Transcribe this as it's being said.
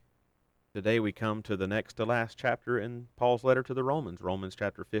Today we come to the next to last chapter in Paul's letter to the Romans, Romans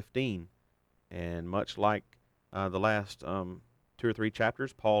chapter 15. And much like the last two or three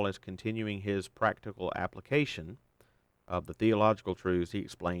chapters, Paul is continuing his practical application of the theological truths he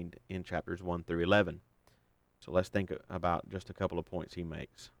explained in chapters 1 through 11. So let's think about just a couple of points he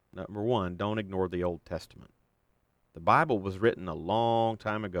makes. Number one, don't ignore the Old Testament. The Bible was written a long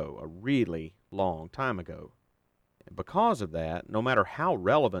time ago, a really long time ago. And because of that, no matter how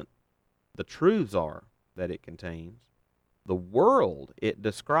relevant the truths are that it contains, the world it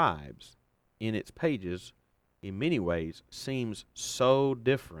describes in its pages, in many ways, seems so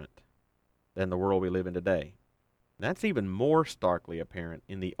different than the world we live in today. And that's even more starkly apparent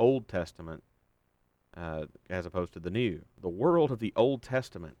in the Old Testament as opposed to the New. The world of the Old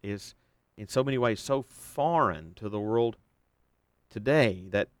Testament is, in so many ways, so foreign to the world today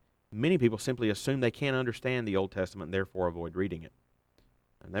that many people simply assume they can't understand the Old Testament and therefore avoid reading it.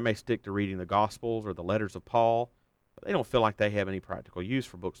 And they may stick to reading the Gospels or the letters of Paul, but they don't feel like they have any practical use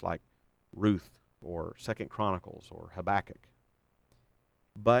for books like Ruth or Second Chronicles or Habakkuk.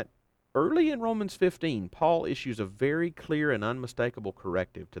 But early in Romans 15, Paul issues a very clear and unmistakable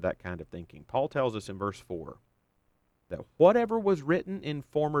corrective to that kind of thinking. Paul tells us in verse 4 that whatever was written in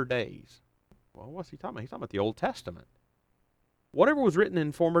former days, well, what's he talking about? He's talking about the Old Testament. Whatever was written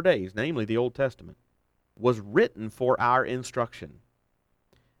in former days, namely the Old Testament, was written for our instruction,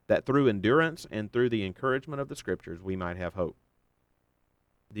 that through endurance and through the encouragement of the Scriptures we might have hope.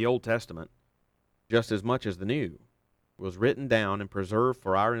 The Old Testament, just as much as the New, was written down and preserved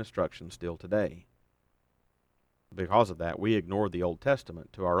for our instruction still today. Because of that, we ignore the Old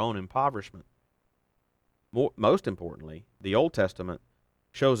Testament to our own impoverishment. Most importantly, the Old Testament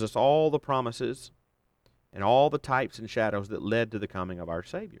shows us all the promises and all the types and shadows that led to the coming of our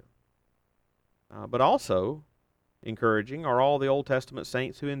Savior. But also, encouraging are all the Old Testament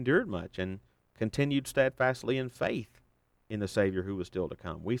saints who endured much and continued steadfastly in faith in the Savior who was still to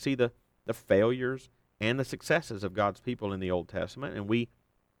come. We see the failures and the successes of God's people in the Old Testament, and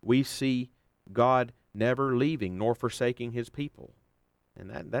we see God never leaving nor forsaking his people. And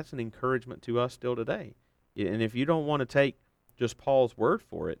that's an encouragement to us still today. And if you don't want to take just Paul's word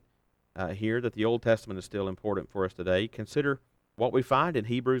for it here, that the Old Testament is still important for us today, consider what we find in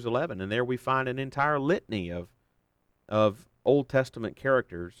Hebrews 11. And there we find an entire litany of Old Testament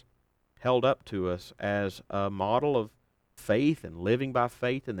characters held up to us as a model of faith and living by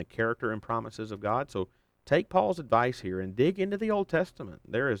faith in the character and promises of God. So take Paul's advice here and dig into the Old Testament.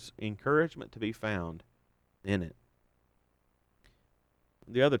 There is encouragement to be found in it.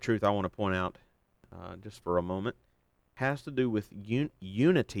 The other truth I want to point out just for a moment has to do with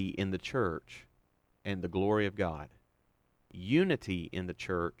unity in the church and the glory of God. Unity in the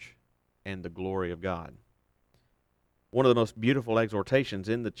church and the glory of God. One of the most beautiful exhortations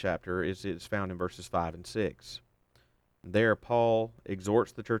in the chapter is found in verses 5 and 6. There Paul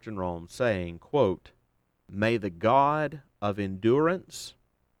exhorts the church in Rome, saying, quote, "May the God of endurance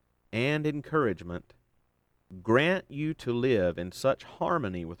and encouragement grant you to live in such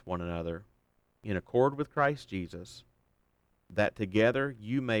harmony with one another, in accord with Christ Jesus, that together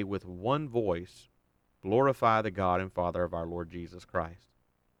you may with one voice glorify the God and Father of our Lord Jesus Christ."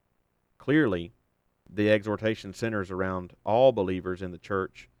 Clearly, the exhortation centers around all believers in the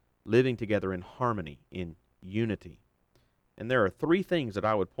church living together in harmony, in unity. And there are three things that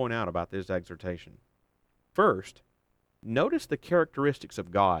I would point out about this exhortation. First, notice the characteristics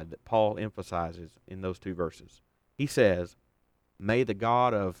of God that Paul emphasizes in those two verses. He says, "May the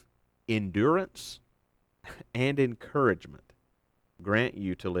God of endurance and encouragement grant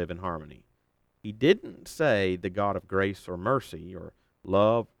you to live in harmony." He didn't say the God of grace or mercy or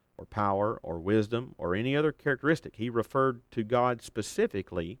love or power or wisdom or any other characteristic. He referred to God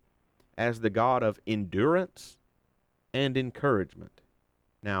specifically as the God of endurance and encouragement.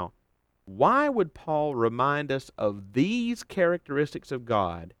 Now, why would Paul remind us of these characteristics of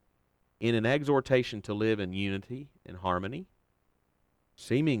God in an exhortation to live in unity and harmony?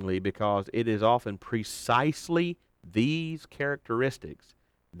 Seemingly because it is often precisely these characteristics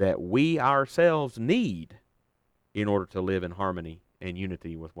that we ourselves need in order to live in harmony and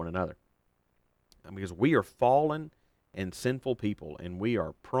unity with one another. Because we are fallen and sinful people, and we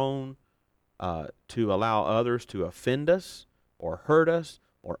are prone to allow others to offend us or hurt us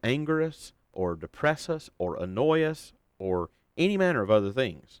or anger us or depress us or annoy us or any manner of other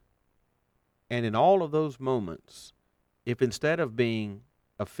things. And in all of those moments, if instead of being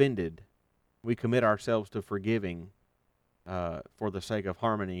offended, we commit ourselves to forgiving for the sake of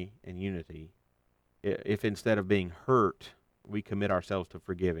harmony and unity, if instead of being hurt, we commit ourselves to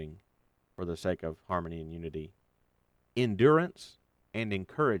forgiving for the sake of harmony and unity, endurance and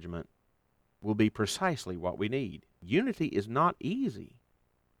encouragement will be precisely what we need. Unity is not easy,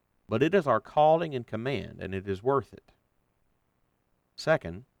 but it is our calling and command, and it is worth it.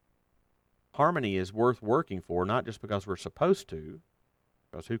 Second, harmony is worth working for, not just because we're supposed to,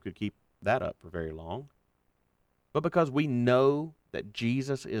 because who could keep that up for very long, but because we know that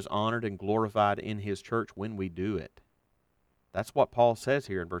Jesus is honored and glorified in his church when we do it. That's what Paul says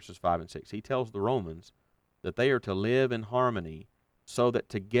here in verses 5 and 6. He tells the Romans that they are to live in harmony so that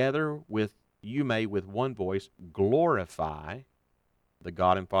together with you may with one voice glorify the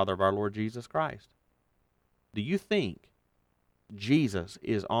God and Father of our Lord Jesus Christ. Do you think Jesus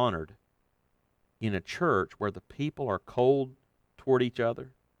is honored in a church where the people are cold toward each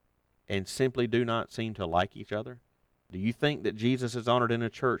other and simply do not seem to like each other? Do you think that Jesus is honored in a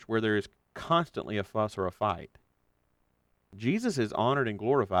church where there is constantly a fuss or a fight? Jesus is honored and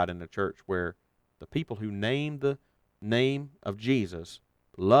glorified in a church where the people who name the name of Jesus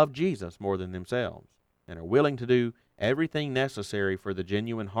love Jesus more than themselves and are willing to do everything necessary for the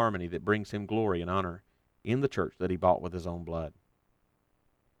genuine harmony that brings him glory and honor in the church that he bought with his own blood.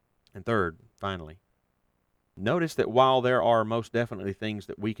 And third, finally, notice that while there are most definitely things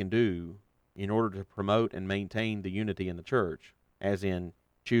that we can do in order to promote and maintain the unity in the church, as in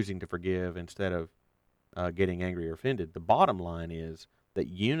choosing to forgive instead of getting angry or offended, the bottom line is that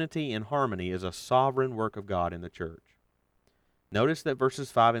unity and harmony is a sovereign work of God in the church. Notice that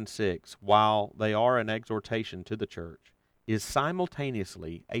verses 5 and 6, while they are an exhortation to the church, is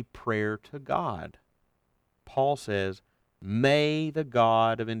simultaneously a prayer to God. Paul says, "May the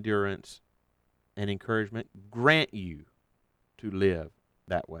God of endurance and encouragement grant you to live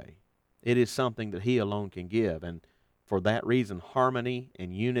that way." It is something that he alone can give, and for that reason, harmony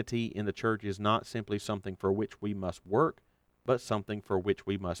and unity in the church is not simply something for which we must work, but something for which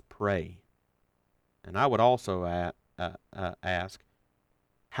we must pray. And I would also ask,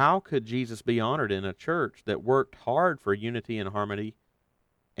 how could Jesus be honored in a church that worked hard for unity and harmony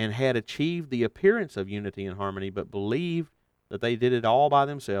and had achieved the appearance of unity and harmony, but believed that they did it all by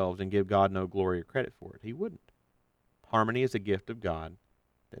themselves and give God no glory or credit for it? He wouldn't. Harmony is a gift of God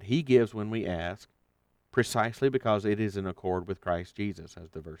that he gives when we ask, precisely because it is in accord with Christ Jesus, as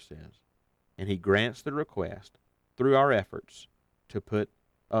the verse says. And he grants the request through our efforts to put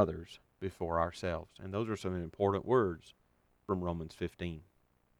others before ourselves. And those are some important words from Romans 15.